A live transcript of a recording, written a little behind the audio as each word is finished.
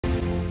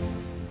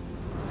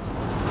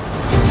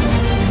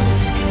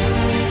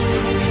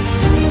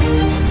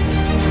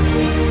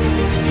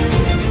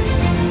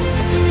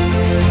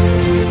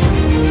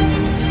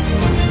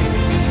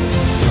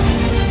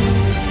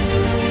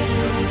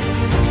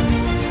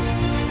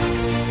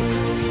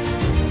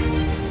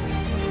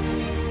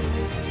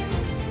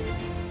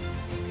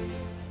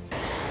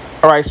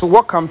All right, so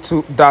welcome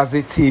to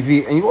Dazi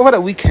TV. And over the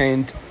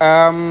weekend,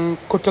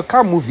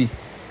 KOTOKA movie,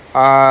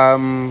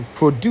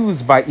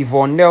 produced by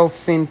Yvonne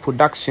Nelson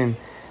Production,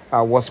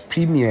 was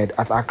premiered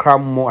at Accra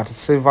Mall at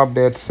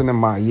Silverbird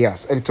Cinema.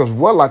 Yes, and it was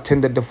well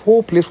attended. The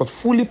whole place was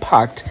fully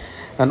packed,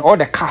 and all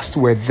the cast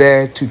were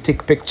there to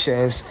take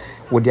pictures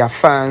with their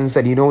fans.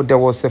 And there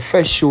was a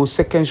first show,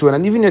 second show,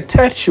 and even a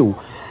third show.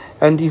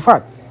 And in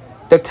fact,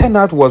 the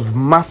turnout was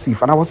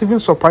massive, and I was even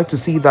surprised to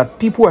see that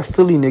people are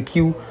still in a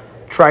queue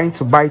trying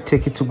to buy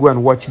ticket to go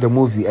and watch the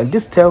movie. And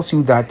this tells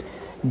you that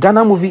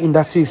Ghana movie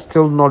industry is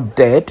still not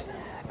dead,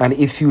 and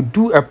if you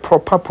do a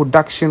proper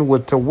production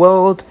with a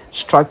well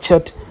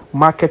structured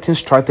marketing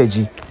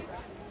strategy,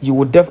 you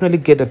will definitely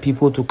get the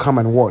people to come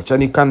and watch.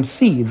 And you can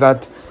see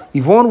that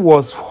Yvonne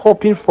was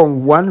hopping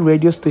from one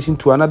radio station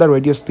to another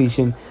radio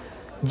station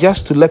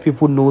just to let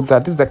people know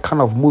that this is the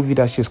kind of movie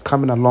that she's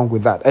coming along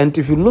with that. And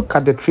if you look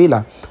at the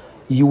trailer,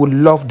 you will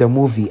love the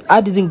movie. I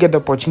didn't get the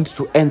opportunity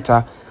to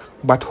enter,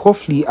 but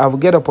hopefully I will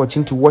get the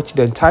opportunity to watch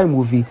the entire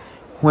movie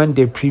when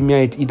they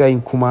premiere it either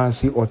in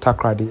Kumasi or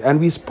Takrady. And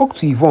we spoke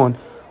to Yvonne,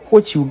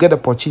 which you will get the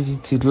opportunity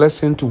to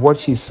listen to what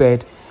she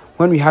said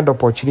when we had the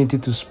opportunity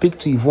to speak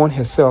to Yvonne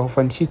herself.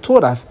 And she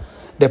told us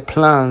the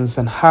plans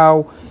and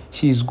how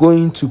she's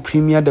going to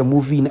premiere the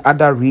movie in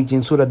other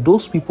regions so that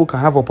those people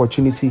can have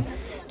opportunity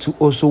to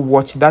also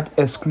watch that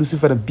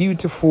exclusive and a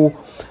beautiful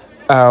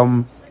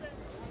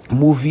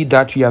movie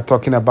that we are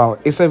talking about.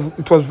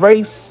 It was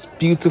very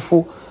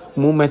beautiful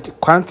moment.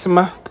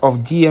 Quantima of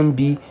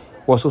GMB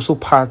was also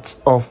part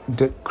of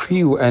the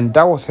crew, and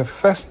that was her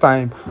first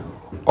time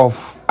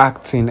of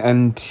acting,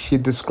 and she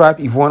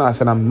described Yvonne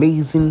as an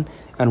amazing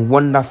and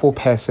wonderful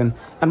person.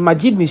 And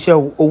Majid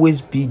Michel will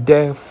always be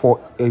there for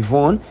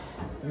Yvonne.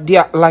 They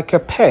are like a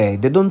pair.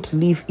 They don't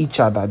leave each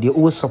other. They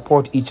always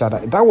support each other.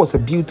 That was a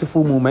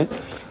beautiful moment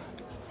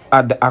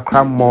at the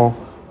Accra Mall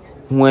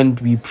when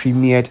we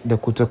premiered the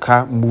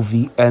KOTOKA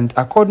movie. And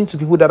according to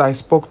people that I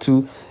spoke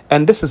to,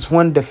 and this is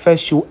when the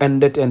first show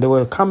ended and they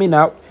were coming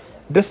out,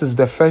 this is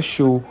the first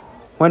show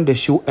when the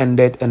show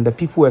ended and the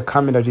people were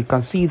coming out. You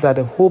can see that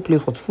the whole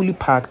place was fully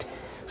packed.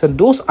 So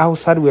those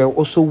outside were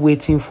also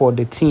waiting for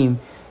the team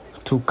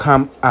to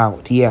come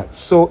out. Yeah,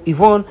 so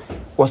Yvonne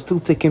was still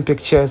taking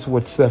pictures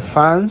with the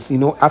fans.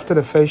 After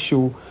the first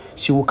show,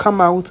 she will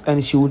come out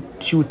and she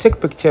would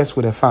take pictures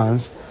with the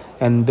fans.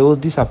 And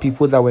these are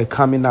people that were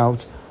coming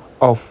out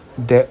of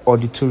the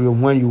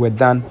auditorium when you were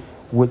done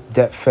with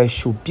the first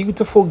show.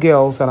 Beautiful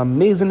girls and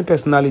amazing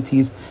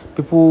personalities.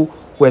 People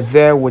were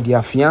there with their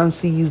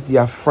fiancés,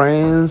 their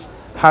friends,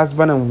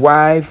 husband and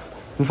wife.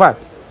 In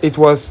fact, it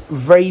was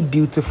very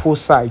beautiful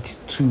sight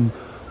to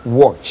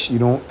watch,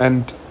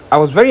 and I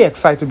was very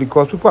excited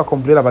because people are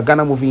complaining about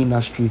Ghana movie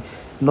industry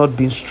not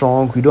being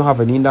strong. We don't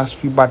have an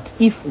industry, but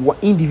if one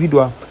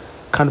individual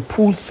can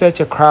pull such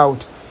a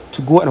crowd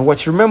to go and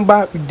watch.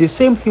 Remember, the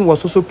same thing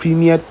was also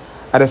premiered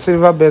at the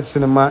Silverbird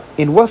Cinema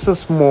in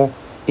West's Mall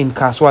in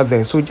Kaswa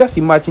there. So just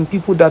imagine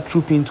people that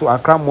troop into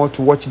Accra Mall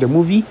to watch the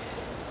movie.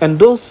 And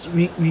those,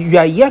 we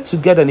are yet to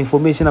get an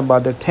information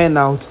about the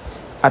turnout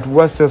at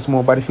West's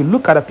Mall. But if you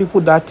look at the people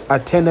that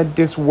attended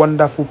this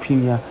wonderful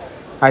premiere,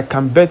 I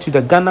can bet you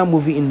the Ghana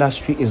movie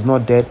industry is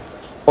not dead.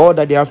 All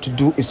that they have to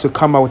do is to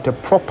come out with a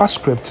proper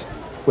script,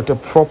 with a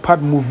proper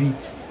movie,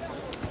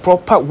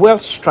 proper,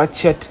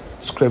 well-structured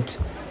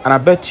script. And I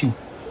bet you,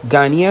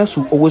 Ghanaians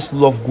will always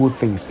love good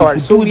things. All right,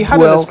 so we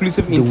had an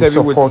exclusive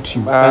interview with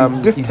you.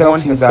 And this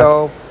tells you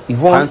that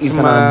Yvonne is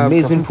an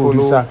amazing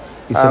producer.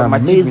 He's an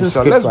amazing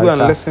scriptwriter. Let's go and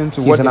listen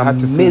to what he had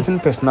to say. Amazing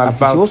personality.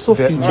 He also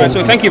featured. Right,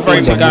 so thank you very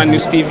much for Ghana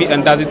News TV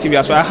and Dazi TV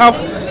as well. How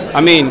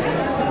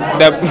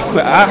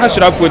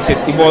should I put it?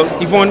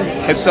 Yvonne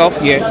herself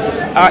here.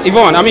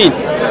 Yvonne,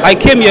 I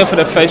came here for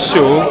the first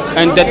show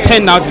and the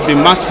turnout has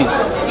been massive.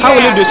 How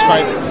will you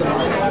describe it?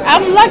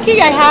 I'm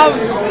lucky I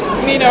have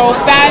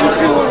fans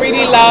who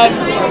really love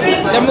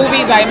the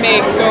movies I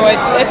make, so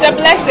it's a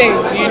blessing.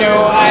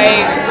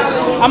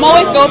 I'm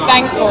always so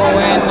thankful,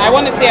 and I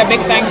want to say a big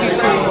thank you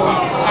to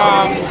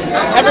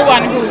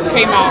everyone who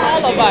came out,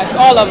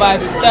 all of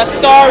us, the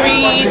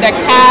story, the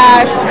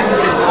cast.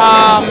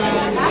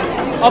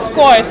 Of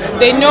course,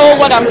 they know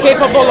what I'm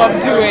capable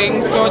of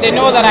doing, so they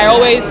know that I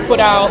always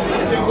put out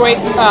great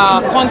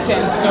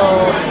content. So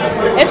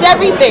it's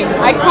everything.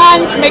 I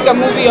can't make a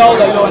movie all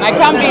alone. I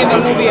can't be in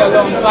a movie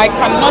alone, so I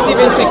cannot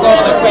even take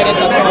all the credit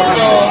at all.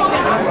 So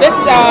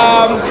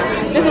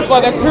this is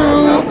for the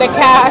crew, the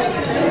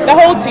cast, the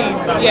whole team.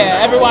 Yeah,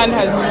 everyone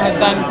has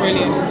done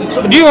brilliant.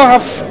 So do you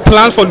have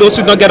plans for those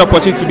who don't get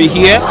opportunity to be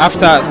here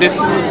after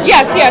this?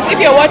 Yes. If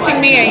you're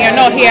watching me and you're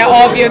not here,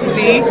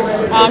 obviously,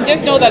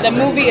 just know that the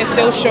movie is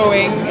still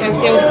showing. It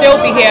will still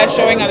be here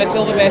showing at the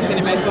Silverbird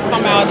Cinema, so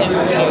come out and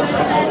see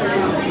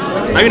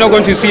it. Are you not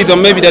going to see it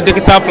on maybe the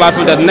digital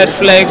platform, the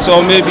Netflix,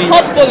 or maybe?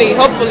 Hopefully,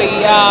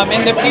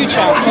 in the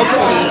future,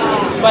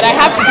 hopefully. But I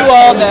have to do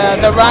all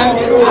the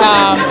runs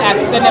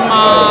at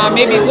cinema,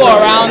 maybe go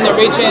around the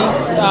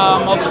regions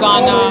of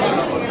Ghana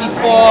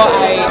before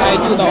I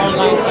do the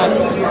online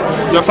platforms.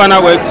 Your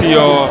final word to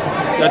your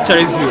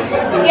cherished viewers.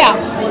 Yeah,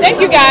 thank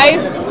you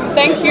guys.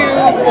 thank you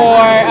for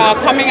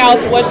coming out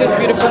to watch this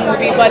beautiful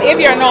movie. But if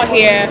you're not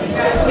here,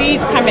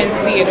 please come and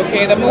see it,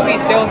 okay? The movie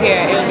is still here.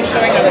 It will be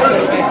showing on the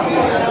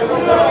cinemas.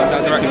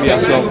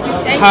 As well.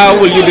 How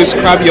will you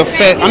describe your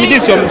first? I mean,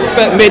 this is your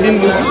first maiden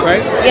movie,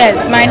 right?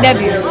 Yes, my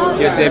debut.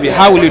 Your debut.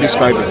 How will you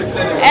describe it?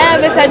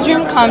 It's a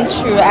dream come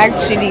true,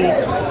 actually,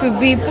 to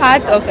be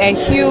part of a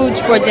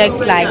huge project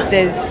like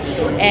this.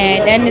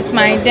 And it's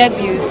my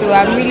debut, so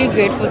I'm really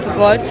grateful to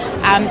God.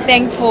 I'm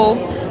thankful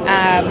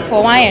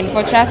for Ryan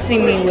for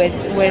trusting me with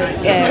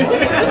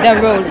the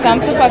role. So I'm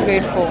super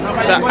grateful.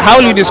 So how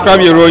will you describe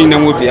your role in the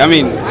movie? I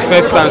mean,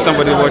 first time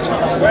somebody watching.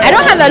 I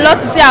don't have a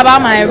lot to say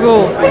about my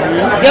role.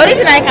 The only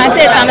thing I can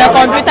say is I'm a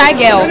computer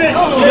girl.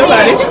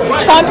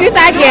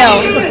 Computer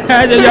girl.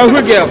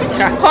 Yahoo girl.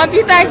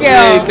 Computer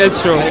girl. Yeah,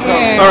 that's true.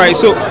 Yeah. All right.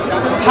 So,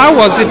 how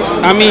was it?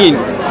 I mean,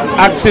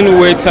 acting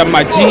with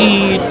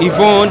Majid,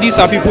 Yvonne. These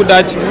are people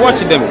that you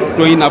watched them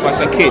growing up as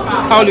a kid.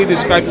 How will you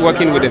describe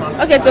working with them?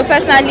 Okay, so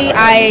personally,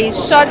 I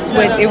shot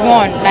with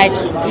Yvonne,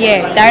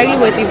 directly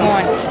with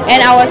Yvonne,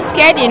 and I was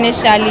scared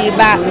initially,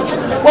 but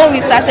when we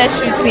started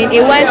shooting,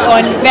 it went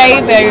on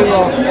very, very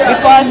well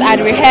because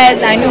I'd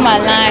rehearsed, I knew my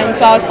lines,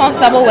 so I was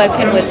comfortable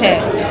working with her.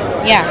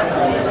 Yeah.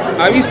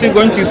 Are you still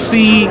going to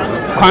see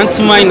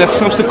Quantima in the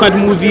subsequent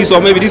movies,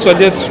 or maybe this was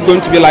just going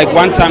to be like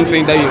one-time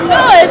thing that you?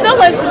 No, it's not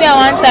going to be a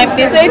one-time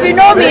thing. So if you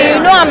know me, you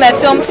know I'm a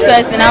films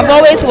person. I've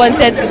always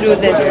wanted to do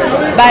this,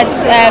 but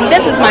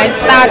this is my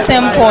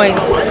starting point.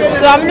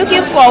 So I'm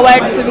looking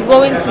forward to be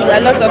going to a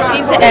lot of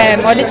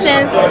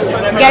auditions,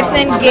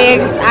 getting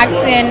gigs,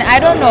 acting. I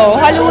don't know.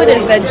 Hollywood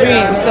is the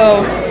dream.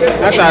 So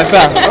that's our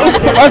sir.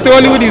 Also,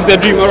 Hollywood is the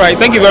dream. All right.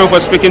 Thank you very much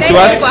for speaking to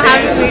us. Thank you for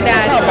having me,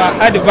 Dad.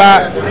 At the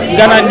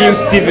Ghana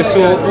News TV,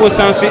 so we'll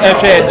sound Does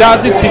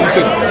it TV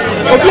so?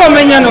 Okay,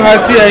 many no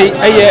has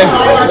here.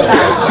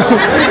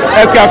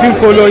 Akuapem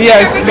Polo.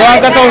 Yes, the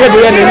one that I heard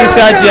when you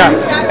said yeah,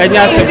 and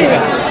yes.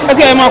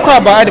 Okay, I'm a call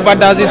about the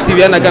Does it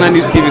TV and Ghana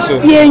News TV so.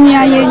 Yeah.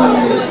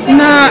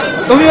 Now,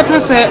 we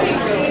can say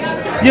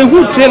you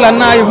who trailer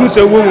now you who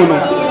say woman.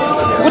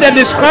 Would I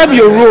describe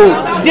your role?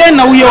 Then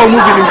now we are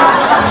moving.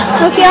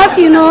 Okay, as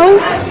you know,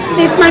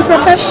 it's my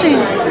profession.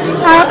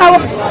 I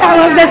was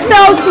the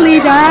sales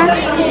leader.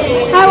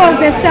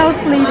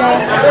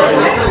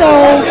 So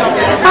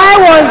I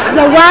was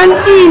the one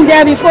in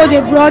there before they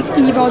brought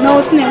Yvonne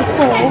and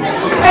Co.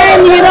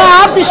 And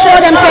I have to show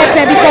them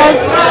pepper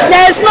because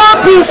there's no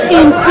peace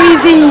in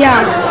prison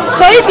yard.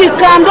 So if you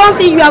don't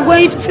think you are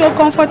going to feel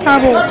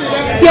comfortable,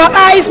 your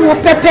eyes will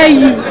pepper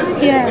you.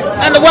 Yeah.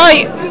 And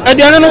why? I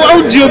don't know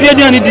how do you be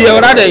doing it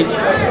already?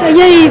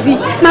 Yeah, easy.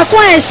 My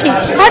swan as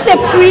a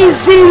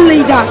prison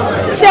leader,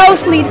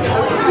 sales leader.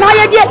 Now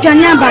you get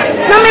Janyamba.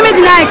 Now maybe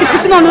deny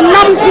it no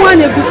nam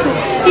kuane gufu.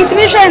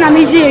 Intimation na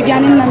meji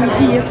ebiane na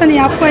meji. Sani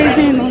ya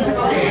poison.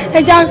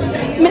 Eja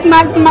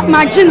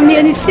majin me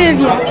any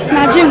savior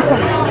na jinkwa.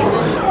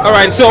 All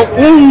right, so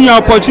your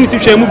opportunity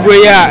to move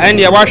where and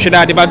you watch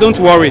that, but don't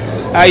worry.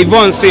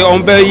 Yvonne say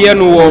on be here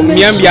no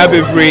miambia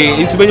bebre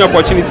into many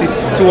opportunity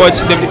to watch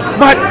them.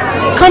 But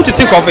come to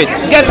think of it,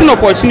 getting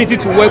opportunity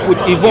to work with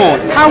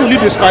Yvonne, how will you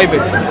describe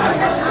it?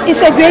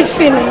 It's a great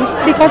feeling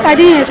because I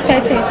didn't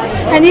expect it.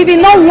 And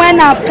even though when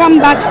I've come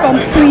back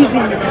from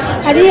prison,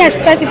 I didn't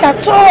expect it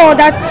at all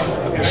that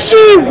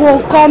she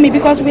will call me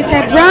because with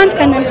her brand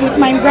and with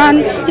my brand,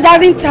 it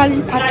doesn't tell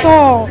you at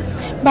all.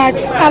 But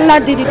Allah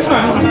did it for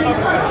me.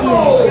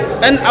 Yes.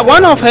 And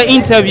one of her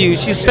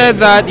interviews, she said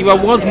that you were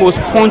one most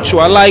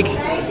punctual, like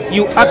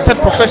you acted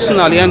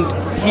professionally and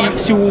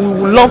she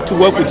would love to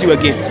work with you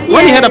again. Yes.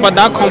 When you heard about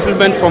that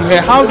compliment from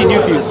her, how did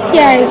you feel?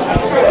 Yes,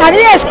 I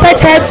didn't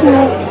expect her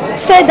to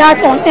say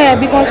that on air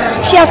because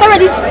she has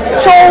already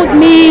told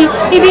me,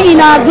 even in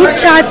our group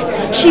chat,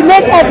 she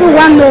made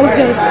everyone knows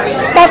this.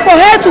 But for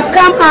her to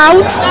come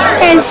out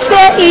and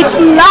say it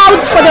loud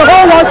for the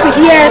whole world to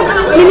hear,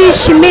 meaning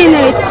she meant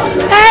it.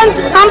 And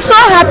I'm so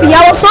happy.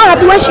 I was so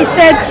happy when she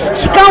said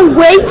she can't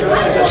wait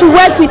to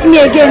work with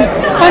me again.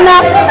 And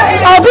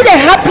I'll be the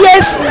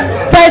happiest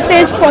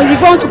person for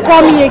Yvonne to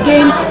call me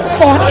again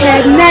for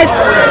her next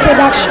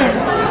production.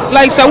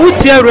 Like so we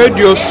hear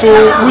radio so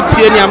we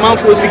hear the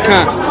amount for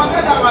sika.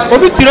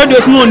 Obi ti radio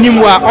no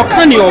nimwa o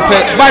kan e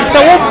ope but so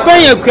wo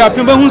pen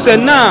Akuapem who say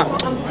na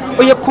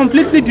you're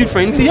completely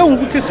different. You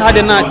want to say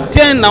that na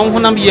ten na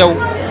honam ye.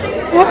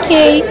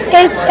 Okay,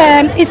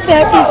 it's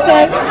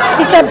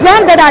a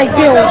brand that I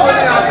built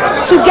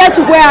to get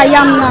to where I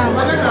am now.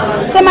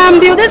 So I'm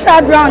building this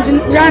brand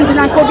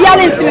na ko bi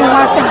ala ntimi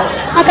wasem.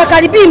 Anka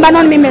karibi mba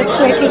non me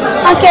metweke.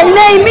 Anka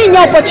name me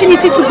your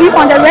opportunity to be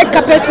on the red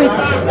carpet with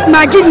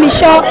Majid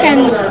Michel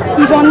and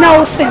Yvonne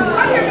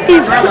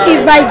is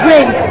by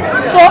grace.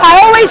 So I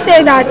always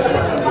say that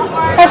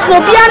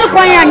esnobiano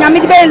kwanya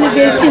nyame be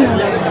elevating.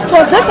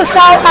 So this is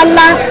how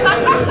Allah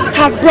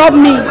has brought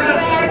me.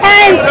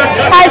 And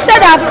I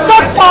said I've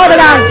stopped all that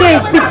I did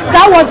because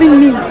that wasn't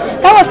me.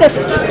 That was a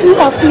two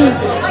of me.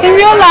 In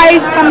real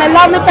life, I'm a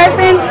lovely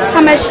person,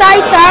 I'm a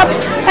shy type,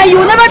 and you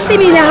will never see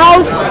me in a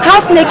house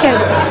half naked.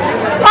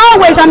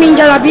 Always I'm in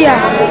jalabia.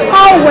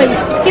 Always.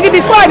 Even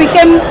before I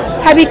became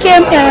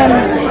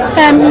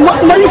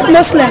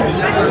Muslim,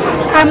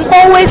 I'm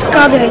always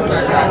covered.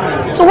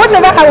 So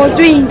whatever I was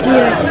doing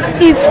there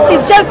is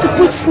just to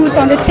put food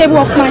on the table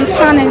of my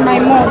son and my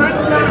mom.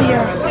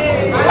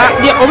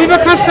 Yeah, we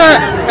can say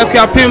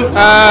Akuapem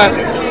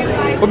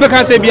we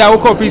can say be our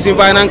prison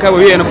by Nanka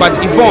but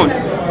Yvonne.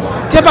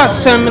 Teba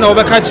sem na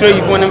we catch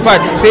Yvonne. In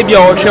fact, say be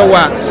our show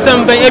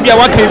some be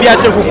what can be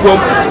at your home.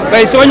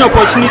 But it's an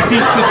opportunity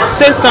to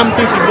say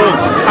something to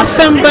Yvonne. A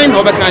some be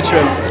no we catch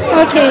her.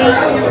 Okay.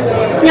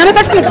 Nyame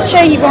person me catch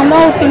Yvonne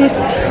now since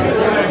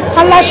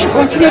Allah should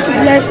continue to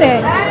bless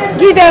her.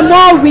 Give her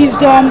more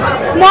wisdom,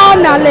 more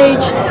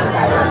knowledge,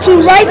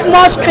 to write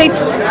more scripts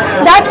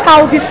that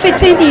I will be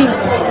fitting in.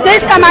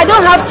 This time I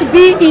don't have to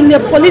be in the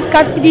police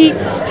custody.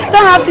 I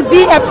don't have to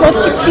be a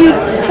prostitute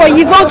for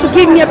Yvonne to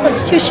give me a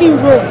prostitution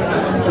role.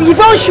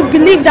 Yvonne should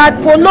believe that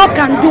Polo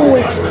can do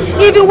it,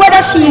 even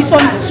whether she is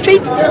on the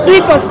streets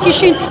doing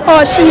prostitution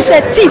or she is a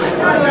thief.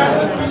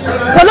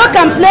 Polo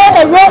can play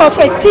a role of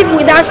a thief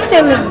without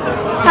stealing.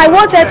 I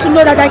want her to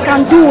know that I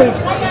can do it.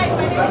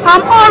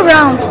 I'm all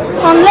round,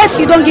 unless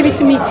you don't give it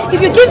to me.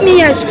 If you give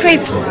me a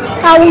script,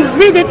 I will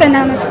read it and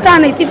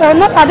understand it. If I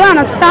don't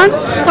understand,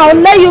 I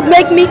will let you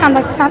make me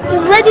understand.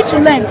 I'm ready to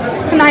learn,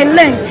 and I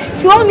learn.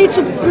 If you want me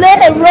to play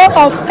a role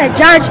of a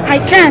judge, I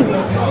can.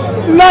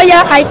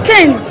 Lawyer, I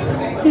can.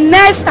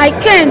 Nurse, I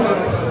can.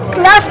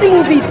 Classy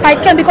movies, I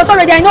can, because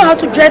already I know how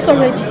to dress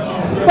already.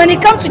 When it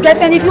comes to dress,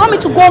 and if you want me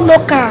to go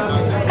local,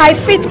 I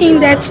fit in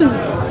there too.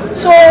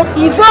 So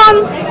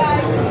Yvonne,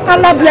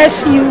 Allah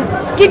bless you.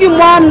 Give you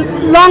more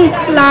long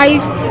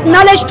life,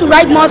 knowledge to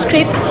write more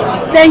scripts,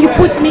 then you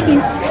put me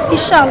in.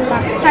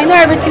 Inshallah, I know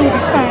everything will be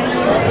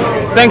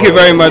fine. Thank you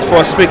very much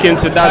for speaking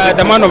to that,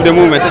 the man of the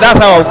moment. That's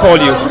how I'll call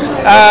you.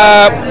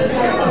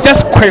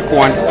 Just quick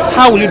one.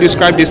 How will you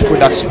describe this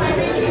production?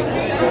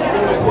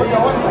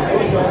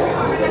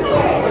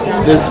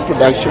 This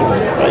production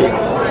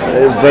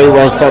is very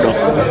well thought of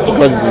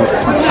because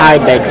it's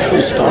inspired by a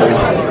true story.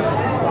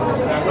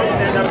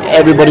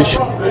 Everybody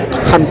should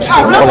come to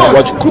and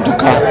watch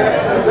KOTOKA.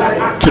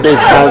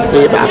 Today's Father's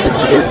Day, but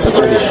after today's going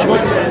to be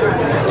short.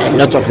 A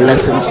lot of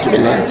lessons to be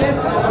learned.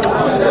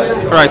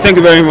 All right, thank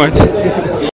you very much.